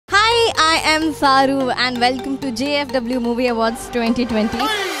am Saru and welcome to JFW Movie Awards 2020.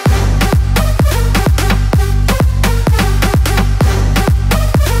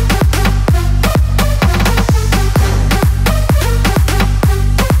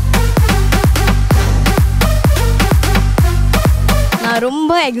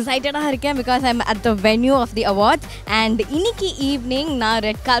 ரொம்ப எக்ஸைட்டடா இருக்கேன் because I'm at the venue of the awards and இன்னைக்கு evening நான்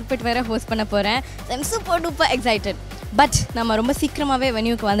red carpet வேற host பண்ண போறேன். I'm super duper excited. But நம்ம ரொம்ப சீக்கிரமாகவே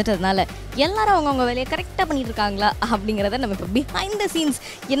வென்யூக்கு வந்துட்டதுனால எல்லாரும் அவங்கவுங்க வேலையை கரெக்டாக பண்ணிட்டு இருக்காங்களா அப்படிங்கிறத நம்ம இப்போ பிஹைண்ட் த சீன்ஸ்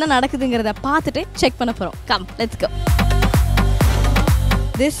என்ன நடக்குதுங்கிறத பார்த்துட்டு செக் பண்ண போகிறோம். Come let's go.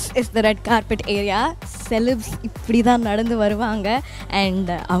 This is the red carpet area. செலிப்ஸ் இப்படி தான் நடந்து வருவாங்க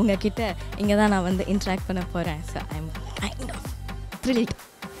அண்ட் அவங்க கிட்ட இங்கே தான் நான் வந்து இன்ட்ராக்ட் பண்ண போகிறேன். So I am kind of thrilled.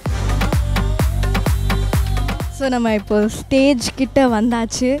 So நம்ம இப்போ ஸ்டேஜ் கிட்ட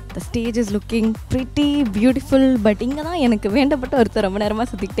வந்தாச்சு. The stage is looking pretty beautiful. But இங்கே தான் எனக்கு வேண்டப்பட்ட ஒருத்தர் ரொம்ப நேரமாக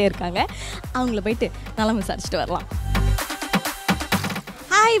சுற்றிக்கிட்டே இருக்காங்க. அவங்கள போயிட்டு நல்லா விசாரிச்சுட்டு வரலாம்.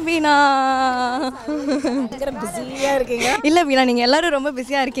 ஹாய் வீணா. பிஸியாக இருக்கீங்க? இல்லை வீணா, நீங்கள் எல்லோரும் ரொம்ப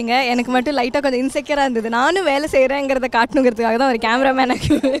பிஸியாக இருக்கீங்க. எனக்கு மட்டும் லைட்டாக கொஞ்சம் இன்செக்யூராக இருந்தது. நானும் வேலை செய்கிறேங்கிறத காட்டணுங்கிறதுக்காக தான் ஒரு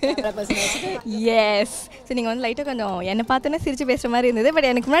கேமராமேனுக்கு. எஸ். ஸோ நீங்கள் வந்து லைட்டாக கொஞ்சம் என்னை பார்த்தோன்னே சிரித்து பேசுகிற மாதிரி இருந்தது. பட்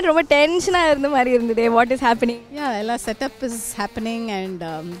எனக்கு முன்னாடி ரொம்ப டென்ஷனாக இருந்த மாதிரி இருந்தது. What is happening? எல்லாம் setup is happening and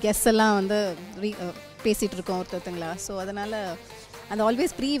guest எல்லாம் வந்து பேசிகிட்டு இருக்கோம் ஒருத்தங்களா. ஸோ அதனால் அந்த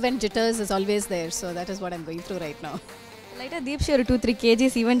always pre event ஜிட்டர்ஸ் is always there. So that is what I'm going through right now. லைட்டாக தீப்ஷி ஒரு 2-3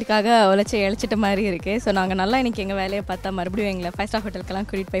 kgs ஈவெண்ட்டுக்காக இழைச்சிட்ட மாதிரி இருக்குது. ஸோ நாங்கள் நல்லா இன்றைக்கி எங்கள் வேலையை பார்த்தா மறுபடியும் எங்களை 5-star ஹோட்டலுக்கெல்லாம்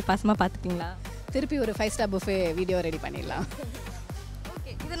கூட்டிகிட்டு போய் பாசமாக பார்த்துப்பீங்களா? திருப்பி ஒரு 5-star புஃபே வீடியோ ரெடி பண்ணிடலாம்.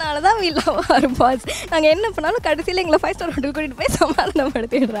 ஓகே, இதனால தான் வீட்டில் ஒரு பாஸ் நாங்கள் என்ன பண்ணாலும் கடைசியில் எங்களை 5-star ஹோட்டல் கூட்டிகிட்டு போய்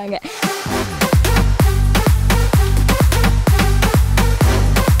சமாதானப்படுத்திடுறாங்க.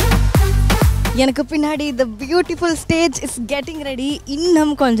 எனக்கு பின்னாடி the beautiful stage is getting ready.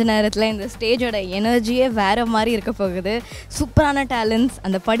 இன்னும் கொஞ்ச நேரத்தில் இந்த ஸ்டேஜோட எனர்ஜியே வேறு மாதிரி இருக்க போகுது. சூப்பரான டேலண்ட்ஸ்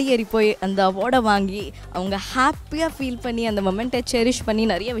அந்த படி ஏறி போய் அந்த அவார்டை வாங்கி அவங்க ஹாப்பியாக ஃபீல் பண்ணி அந்த மொமெண்ட்டை செரிஷ் பண்ணி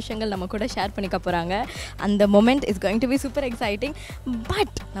நிறைய விஷயங்கள் நம்ம கூட ஷேர் பண்ணிக்க போகிறாங்க. அந்த moment is going to be super exciting.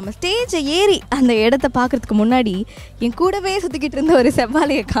 But நம்ம ஸ்டேஜை ஏறி அந்த இடத்த பார்க்குறதுக்கு முன்னாடி என் கூடவே சுற்றிக்கிட்டு இருந்த ஒரு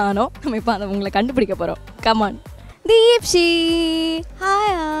செவ்வாழையை காணோம். நம்ம இப்போ அதை உங்களை கண்டுபிடிக்க போகிறோம். கமான் தீப்ஷி.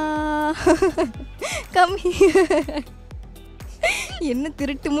 ஹாயா, come here. என்ன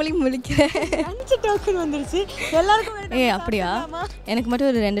திருட்டு மொழி முழிக்கிறேன்? 5 டோக்கன் வந்துருச்சு எல்லாருக்கும். அப்படியா? எனக்கு மட்டும்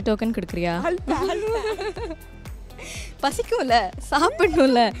ஒரு 2 டோக்கன் கொடுக்குறியா? பசிக்கும்ல,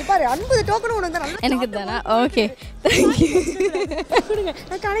 சாப்பிடணும்ல. பாரு 50 டோக்கன் உனக்கு தான். எனக்கு தானா? Okay, thank you. கொடுங்க,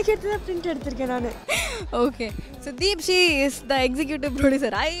 நான் கணக்கு எடுத்து தான் பிரிண்ட் எடுத்திருக்கேன் நான். Okay, so Deepshi is the executive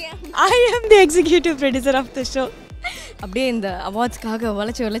producer. I am the executive producer of the show. அப்படியே இந்த அவார்ட்ஸ்க்காக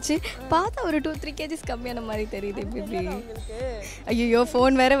உழைச்சி பார்த்தா ஒரு 2-3 kgs கம்மியான மாதிரி தெரியுது. இப்படி ஐயோ,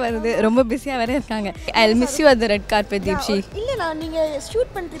 ஃபோன் வேற வருது. ரொம்ப பிஸியாக வேற இருக்காங்க. I will miss you at the red carpet Deepshi. இல்லை, நான் நீங்கள்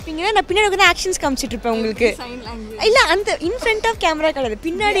ஷூட் பண்ணிருப்பீங்க, நான் பின்னாடி உட்காந்து ஆக்ஷன்ஸ் காமிச்சிட்டு இருப்பேன் உங்களுக்கு. இல்லை, அந்த இன் ஃப்ரண்ட் ஆஃப் கேமரா கிடையாது,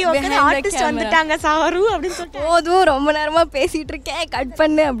 பின்னாடி உட்காந்து ஆர்டிஸ்ட் வந்துட்டாங்க சாரு அப்படின்னு சொல்லிட்டு. போதும், ரொம்ப நேரமாக பேசிகிட்டு இருக்கேன், கட்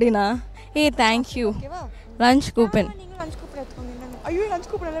பண்ணு அப்படின்னா. Thank you. Lunch coupon. Lunch coupon எடுத்துக்கோங்க. ஐயோ,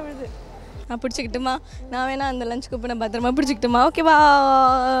 லஞ்ச் கூப்பன் எல்லாம் விழுது. நான் பிடிச்சிக்கிட்டுமா? நான் வேணா அந்த லஞ்ச் கூப்பனை பத்திரமா பிடிச்சிக்கிட்டுமா? ஓகே,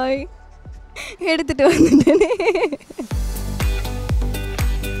 பாய். எடுத்துகிட்டு வந்துட்டேனே.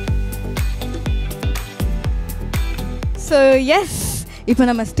 ஸோ எஸ், இப்போ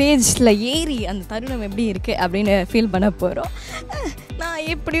நம்ம ஸ்டேஜில் ஏறி அந்த தருணம் எப்படி இருக்குது அப்படின்னு ஃபீல் பண்ண போகிறோம். நான்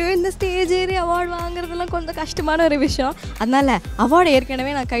எப்படியும் இந்த ஸ்டேஜ் ஏறி அவார்டு வாங்குறதுலாம் கொஞ்சம் கஷ்டமான ஒரு விஷயம். அதனால் அவார்டு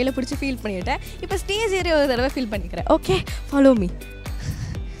ஏற்கனவே நான் கையில் பிடிச்சி ஃபீல் பண்ணிவிட்டேன். இப்போ ஸ்டேஜ் ஏறி ஒரு தடவை ஃபீல் பண்ணிக்கிறேன். Okay, follow me.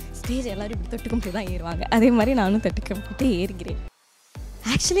 ஸ்டேஜ் எல்லோரும் இப்படி தொட்டுக்கும்பிட்டு தான் ஏறுவாங்க. அதே மாதிரி நானும் தொட்டுக்கும்பிட்டு ஏறிக்கிறேன்.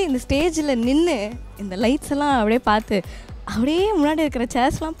 ஆக்சுவலி இந்த ஸ்டேஜில் நின்று இந்த லைட்ஸ் எல்லாம் அப்படியே பார்த்து அப்படியே முன்னாடி இருக்கிற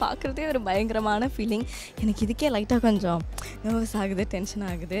சேர்ஸ்லாம் பார்க்குறதே ஒரு பயங்கரமான ஃபீலிங். எனக்கு இதுக்கே லைட்டாக கொஞ்சம் நர்வஸ் ஆகுது, டென்ஷன்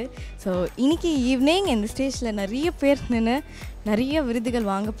ஆகுது. ஸோ இன்றைக்கி ஈவினிங் இந்த ஸ்டேஜில் நிறைய பேர் நின்று நிறைய விருதுகள்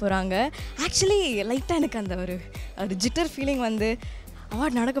வாங்க போகிறாங்க. ஆக்சுவலி லைட்டாக எனக்கு அந்த ஒரு ஜிட்டர் ஃபீலிங் வந்து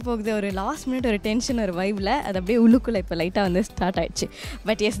அவார்ட் நடக்க போகுது. ஒரு லாஸ்ட் மினிட் ஒரு டென்ஷன், ஒரு வைபில் அது அப்படியே உள்ளுக்குள்ளே இப்போ லைட்டாக வந்து ஸ்டார்ட் ஆகிடுச்சு.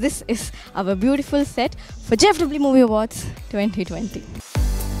 But S, this is our beautiful set for JFW Movie Awards 2020.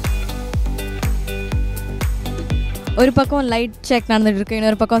 ஒரு பக்கம் லைட் செக் நடந்துகிட்ருக்கு,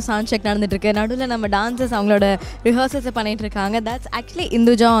 இன்னொரு பக்கம் சவுண்ட் செக் நடந்துகிட்ருக்கு. நடுவில் நம்ம டான்சர்ஸ் அவங்களோட ரிஹர்சல்ஸை பண்ணிகிட்டு இருக்காங்க. That's actually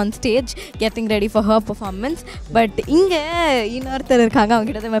Induja on stage getting ready for her performance. But இங்கே இன்னொருத்தர் இருக்காங்க,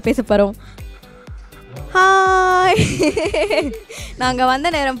 அவங்ககிட்ட நம்ம பேச போகிறோம். ஹாய். நாங்கள் வந்த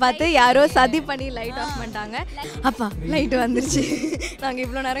நேரம் பார்த்து யாரோ சதி பண்ணி லைட் ஆஃப் பண்ணிட்டாங்க. அப்பா லைட் வந்துருச்சு. நாங்கள்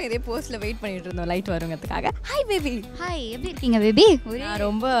இவ்வளோ நேரம் இதே போஸ்ட்டில் வெயிட் பண்ணிட்டு இருந்தோம் லைட் வருங்கிறதுக்காக. Hi baby. ஹாய், எப்படி இருக்கீங்க பேபி? நான்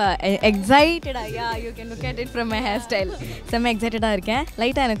ரொம்ப எக்ஸைட்டடா. யா, you can look at it from my hair style. செம்ம எக்ஸைட்டடாக இருக்கேன்.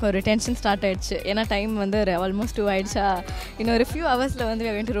 லைட்டாக எனக்கு ஒரு டென்ஷன் ஸ்டார்ட் ஆயிடுச்சு. ஏன்னா டைம் வந்து ஒரு ஆல்மோஸ்ட் 2 ஆயிடுச்சா. இன்னும் ஒரு ஃபியூ ஹவர்ஸில் வந்து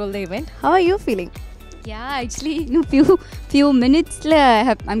we are going to roll the event. How are you feeling? Yeah, actually, in few minutes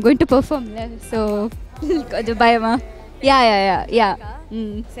I'm going to perform. So, கொஞ்சம் பயமா? Yeah.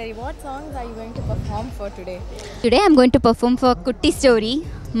 Sorry, what songs are you going to perform for today? Today I'm going to perform for Kutti Story,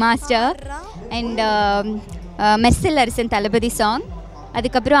 Master, and Messil Arisan Thalapathy song.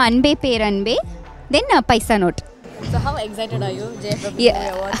 அதுக்கப்புறம் அன்பே பேர் அன்பே, then paisa note. So how excited are you JFW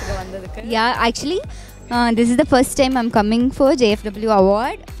Awards வந்ததுக்கு? Yeah, actually this is the first time I'm coming for JFW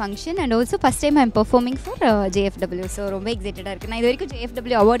Award function and also first time I'm performing for JFW. So ரொம்ப எக்ஸைட்டடாக இருக்குது. நான் இது வரைக்கும்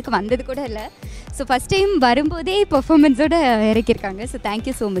JFW அவார்டுக்கு வந்தது கூட இல்லை. ஸோ ஃபஸ்ட் டைம் வரும்போதே பர்ஃபார்மன்ஸோடு இறக்கியிருக்காங்க. So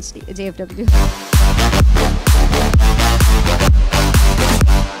thank you so much JFW.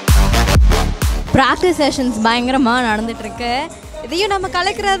 Practice sessions பயங்கரமாக நடந்துகிட்ருக்கு. இதையும் நம்ம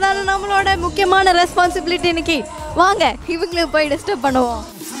கலக்கிறதால நம்மளோட முக்கியமான ரெஸ்பான்சிபிலிட்டி இன்னைக்கு. வாங்க இவங்களுக்கு போய் டிஸ்டர்ப் பண்ணுவோம்.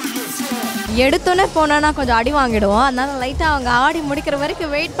 எடுத்தோன்னே போனோன்னா கொஞ்சம் அடி வாங்கிடுவோம். அதனால லைட்டாக அவங்க ஆடி முடிக்கிற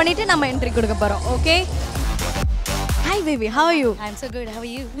வரைக்கும் வெயிட் பண்ணிவிட்டு நம்ம என்ட்ரி கொடுக்க போகிறோம். Okay. Hi baby, how are you? I'm so good. How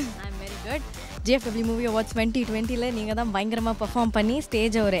are you? I'm very good. JFW Movie Awards 2020 நீங்கள் தான் பயங்கரமாக பெர்ஃபார்ம் பண்ணி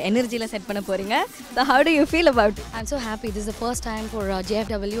ஸ்டேஜை ஒரு எனர்ஜியில் செட் பண்ண போகிறீங்க. So how do you feel about it? I'm so happy. This is the first time for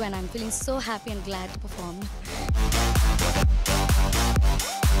JFW and I'm feeling so happy and glad to perform.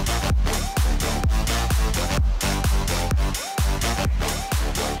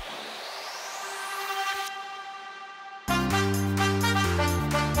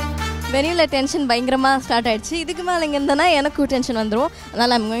 வெனியில் tension பயங்கரமாக start ஆகிடுச்சு. இதுக்கு மேலே இங்கே இருந்தேன்னா எனக்கும் டென்ஷன் வந்துடும்.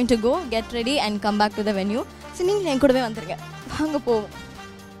 அதனால் I'm going to go get ready and come back to the venue. So நீங்கள் என் கூடவே வந்துருங்க. வாங்க போவோம்.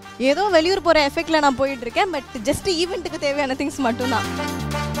 ஏதோ வெளியூர் போகிற எஃபெக்டில் நான் போயிட்டுருக்கேன். பட் ஜஸ்ட் ஈவெண்ட்டுக்கு தேவையான திங்ஸ் மட்டும்தான்.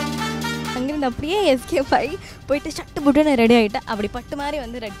 அங்கேருந்து அப்படியே எஸ்கேப் ஆகி போயிட்டு சட்டு புட்டுன்னு ரெடி ஆகிட்டேன். அப்படி பட்டு மாதிரி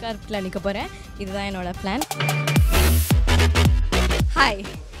வந்து ரெட் கார்பெட்டில் நிற்க போகிறேன். இதுதான் என்னோடய பிளான். ஹாய்,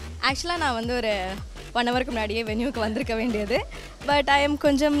 ஆக்சுவலாக நான் வந்து ஒரு 1 ஹவருக்கு முன்னாடியே வென்யூக்கு வந்திருக்க வேண்டியது. பட் ஐ எம்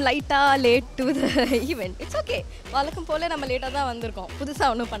கொஞ்சம் லைட்டாக late to the event. It's okay, வழக்கம் போல் நம்ம லேட்டாக தான் வந்திருக்கோம். புதுசாக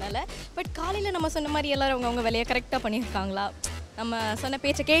ஒன்றும் பண்ணலை. பட் காலையில் நம்ம சொன்ன மாதிரி எல்லோரும் அவங்க வேலையை கரெக்டாக பண்ணியிருக்காங்களா, நம்ம சொன்ன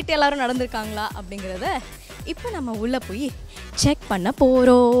பேச்சை கேட்டு எல்லோரும் நடந்திருக்காங்களா அப்படிங்கிறத இப்போ நம்ம உள்ளே போய் செக் பண்ண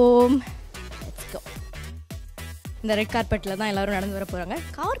போகிறோம். இந்த ரெட் கார்பெட்டில் தான் எல்லோரும் நடந்து வர போகிறாங்க.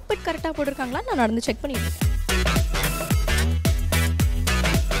 கார்பெட் கரெக்டாக போட்டிருக்காங்களா நான் நடந்து செக் பண்ணிட்டு இருக்கேன்.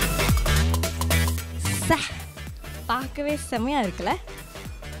 பார்க்கவே செம்மையாக இருக்குல்ல.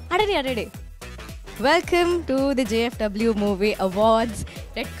 அடடே. Welcome to the JFW Movie Awards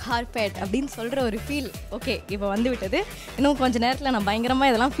red carpet அப்படின்னு சொல்கிற ஒரு ஃபீல். ஓகே, இப்போ வந்து விட்டது. இன்னும் கொஞ்சம் நேரத்தில் நான்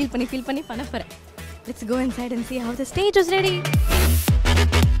பயங்கரமாக இதெல்லாம் ஃபீல் பண்ணி பண்ண போகிறேன். Let's go inside and see how the stage is ready.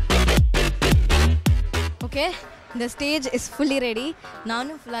 Okay, இந்த ஸ்டேஜ் இஸ் ஃபுல்லி ரெடி.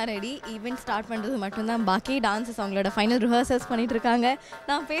 நானும் ஃபுல்லாக ரெடி. ஈவெண்ட் ஸ்டார்ட் பண்ணுறது மட்டும்தான் பாக்கி. டான்ஸஸ் அவங்களோட ஃபைனல் ரிஹர்சல்ஸ் பண்ணிகிட்ருக்காங்க.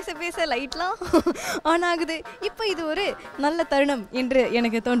 நான் பேச லைட்லாம் ஆன் ஆகுது. இப்போ இது ஒரு நல்ல தருணம் என்று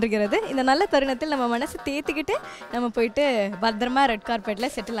எனக்கு தோன்றுகிறது. இந்த நல்ல தருணத்தில் நம்ம மனசை தேத்திக்கிட்டு நம்ம போயிட்டு பத்திரமா ரெட்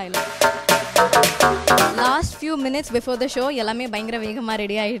கார்பெட்டில் செட்டில் ஆகிடலாம். Last few minutes before the show எல்லாமே பயங்கர வேகமாக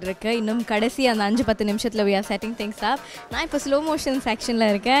ரெடி ஆகிட்டு இருக்கு. இன்னும் கடைசி அந்த 5-10 நிமிஷத்தில் we are setting things up. நான் இப்போ ஸ்லோ மோஷன் செக்ஷனில்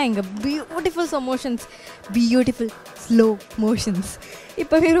இருக்கேன். இங்கே பியூட்டிஃபுல் ஸ்லோ மோஷன்ஸ்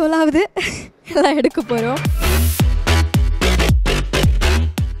இப்போவே ரோல் ஆகுது. எல்லாம் எடுக்க போகிறோம்.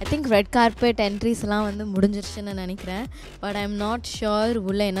 ஐ திங்க் ரெட் கார்பெட் என்ட்ரிஸ்லாம் வந்து முடிஞ்சிருச்சுன்னு நினைக்கிறேன். But I am not sure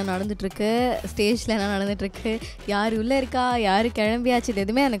உள்ளே என்ன நடந்துகிட்ருக்கு, ஸ்டேஜில் என்ன நடந்துகிட்ருக்கு, யார் உள்ளே இருக்கா, யார் கிளம்பியாச்சு, இது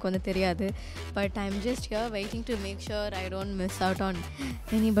எதுவுமே எனக்கு வந்து தெரியாது. But I am just here waiting to make sure I don't miss out on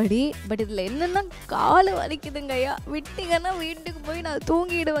anybody. But இதில் என்னென்னா கால் வலிக்குதுங்க ஐயா. விட்டிங்கன்னா வீட்டுக்கு போய் நான்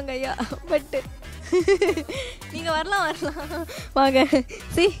தூங்கிடுவேங்க ஐயா. பட்டு நீங்கள் வரலாம் வாங்க.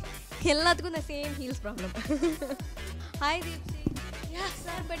 சி, எல்லாத்துக்கும் இந்த same heels problem. Hi தீப்சி.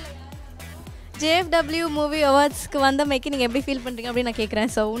 JFW Movie Awardsக்கு வந்த மைக்கு நீங்கள் எப்படி ஃபீல் பண்ணுறீங்க அப்படின்னு நான்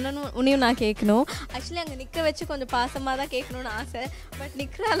கேட்குறேன். ஸோ உன்னையும் நான் கேட்கணும். ஆக்சுவலி அங்கே நிற்க வச்சு கொஞ்சம் பாசமாக தான் கேட்கணுன்னு ஆசை. பட்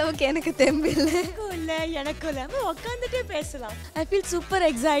நிற்கிற அளவுக்கு எனக்கு தெம்பில்லை. எனக்கும் இல்லை உட்காந்துட்டே பேசலாம். I feel super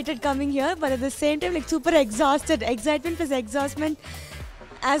excited coming here but at the same time like super exhausted. Excitement plus exhaustment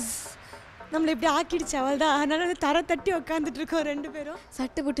as நம்மளை இப்படி ஆக்கிடுச்சு அவள் தான். அதனால வந்து தர தட்டி உட்காந்துட்டு இருக்கோம் 2 பேரும்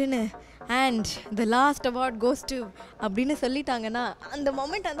சட்டு புட்டுன்னு. And the last award goes to அப்படின்னு சொல்லிட்டாங்கன்னா அந்த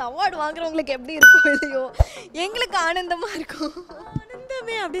மொமெண்ட் அந்த அவார்டு வாங்குறவங்களுக்கு எப்படி இருக்கும் இல்லையோ, எங்களுக்கு ஆனந்தமாக இருக்கும்.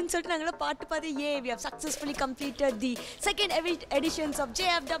 ஆனந்தமே அப்படின்னு சொல்லிட்டு நாங்களாம் பாட்டு we have successfully completed the second editions of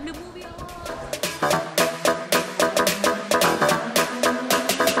JFW Movie Awards.